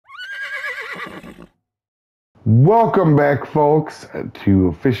Welcome back, folks,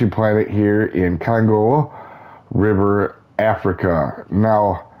 to Fishing Planet here in Congo River, Africa.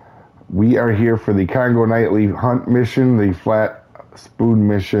 Now, we are here for the Congo Nightly Hunt mission, the flat spoon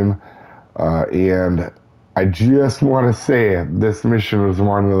mission, and I just want to say this mission was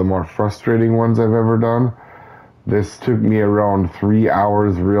one of the more frustrating ones I've ever done. This took me around 3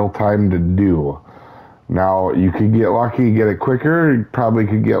 hours real time to do. Now, you could get lucky, get it quicker. You probably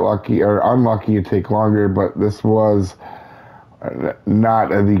could get lucky or unlucky, it take longer, but this was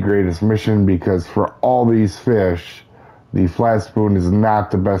not the greatest mission because for all these fish, the flat spoon is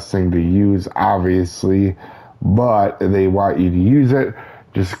not the best thing to use, obviously, but they want you to use it.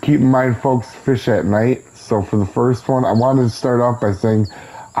 Just keep in mind, folks, fish at night. So for the first one, I wanted to start off by saying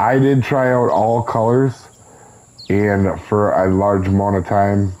I did try out all colors, and for a large amount of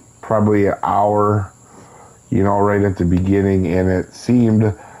time, probably an hour, right at the beginning, and it seemed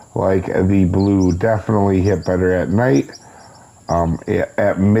like the blue definitely hit better at night.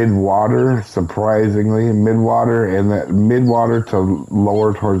 At mid-water, surprisingly, mid-water, and that mid-water to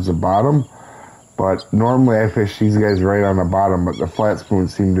lower towards the bottom. But normally I fish these guys right on the bottom, but the flat spoon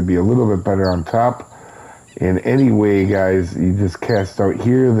seemed to be a little bit better on top. And anyway, guys, you just cast out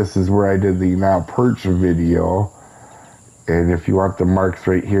here. This is where I did the now perch video. And if you want the marks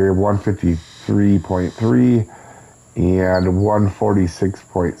right here, 153.3 and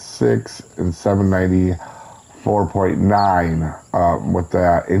 146.6 and 794.9 with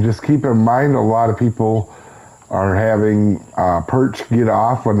that. And just keep in mind, a lot of people are having perch get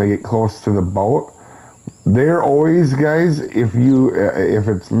off when they get close to the boat. They're always, guys, if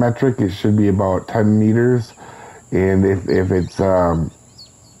it's metric, it should be about 10 meters. And if it's,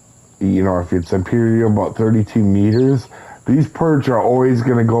 if it's imperial, about 32 meters. These perch are always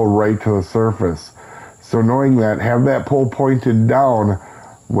going to go right to the surface. So knowing that, have that pole pointed down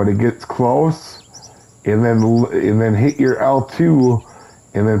when it gets close, and then hit your L2,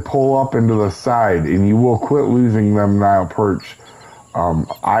 and then pull up into the side, and you will quit losing them Nile perch.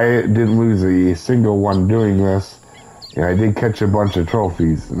 I didn't lose a single one doing this, and I did catch a bunch of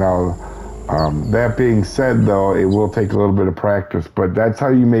trophies. Now, that being said, though, it will take a little bit of practice, but that's how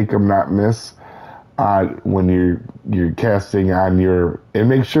you make them not miss. When you're casting on and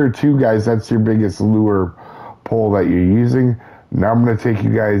make sure too, guys, that's your biggest lure pole that you're using. Now I'm going to take you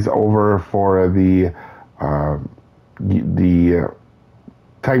guys over for the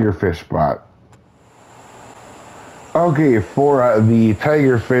tigerfish spot. Okay, for the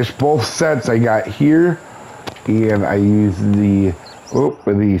tigerfish, both sets I got here, and I use the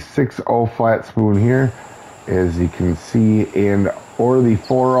 6-0 flat spoon here, as you can see, or the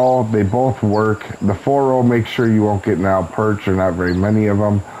 4-0, they both work. The 4-0, make sure you won't get Nile perch, or not very many of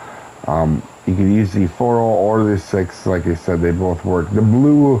them. You can use the 4-0 or the 6, like I said, they both work. The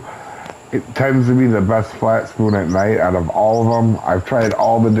blue, it tends to be the best flat spoon at night out of all of them. I've tried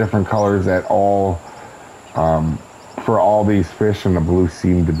all the different colors for all these fish, and the blue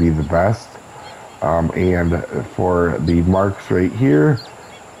seemed to be the best. And for the marks right here,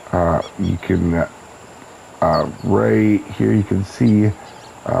 you can right here you can see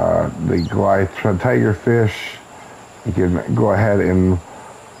the Goliath tigerfish. You can go ahead and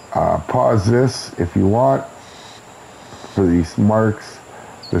pause this if you want for these marks.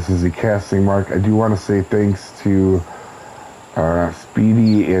 This is a casting mark. I do want to say thanks to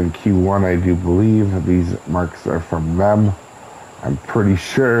Speedy and Q1, I do believe these marks are from them. I'm pretty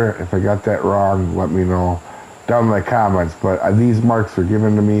sure. If I got that wrong, let me know down in the comments, but these marks were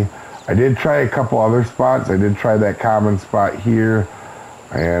given to me. I did try a couple other spots. I did try that common spot here,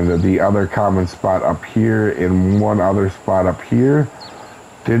 and the other common spot up here, and one other spot up here.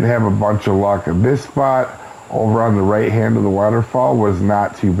 Didn't have a bunch of luck. This spot over on the right hand of the waterfall was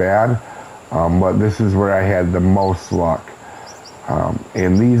not too bad, but this is where I had the most luck.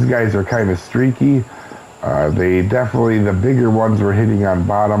 And these guys are kind of streaky. They definitely, the bigger ones were hitting on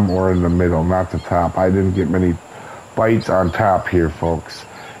bottom or in the middle, not the top. I didn't get many bites on top here, folks.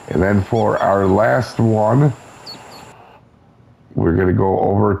 And then for our last one, we're going to go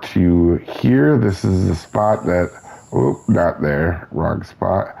over to here. This is the spot that, not there, wrong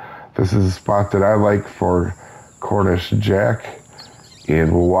spot. This is the spot that I like for Cornish Jack.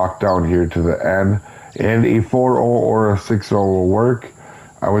 And we'll walk down here to the end. And a 4-0 or a 6-0 will work.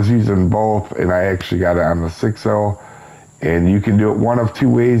 I was using both, and I actually got it on the 6-0. And you can do it one of two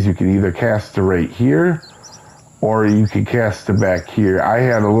ways. You can either cast it right here, or you can cast it back here. I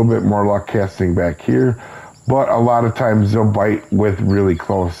had a little bit more luck casting back here, but a lot of times they'll bite with really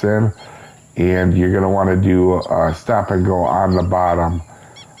close in, and you're going to want to do stop and go on the bottom.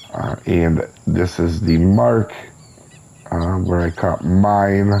 And this is the mark where I caught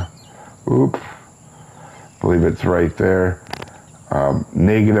mine Oop. Believe it's right there.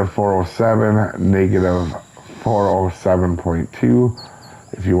 Negative 407, negative 407.2.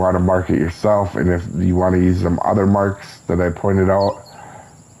 If you want to mark it yourself, and if you want to use some other marks that I pointed out,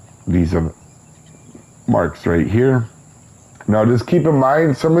 these are marks right here. Now just keep in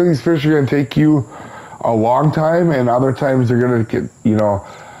mind, some of these fish are going to take you a long time, and other times they're going to get, you know,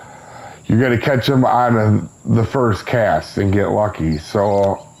 you're going to catch them on the first cast and get lucky.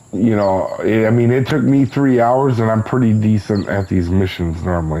 So, you know, I mean, it took me 3 hours, and I'm pretty decent at these missions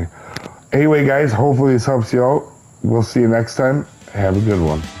normally. Anyway, guys, hopefully this helps you out. We'll see you next time. Have a good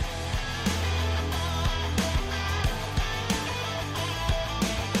one.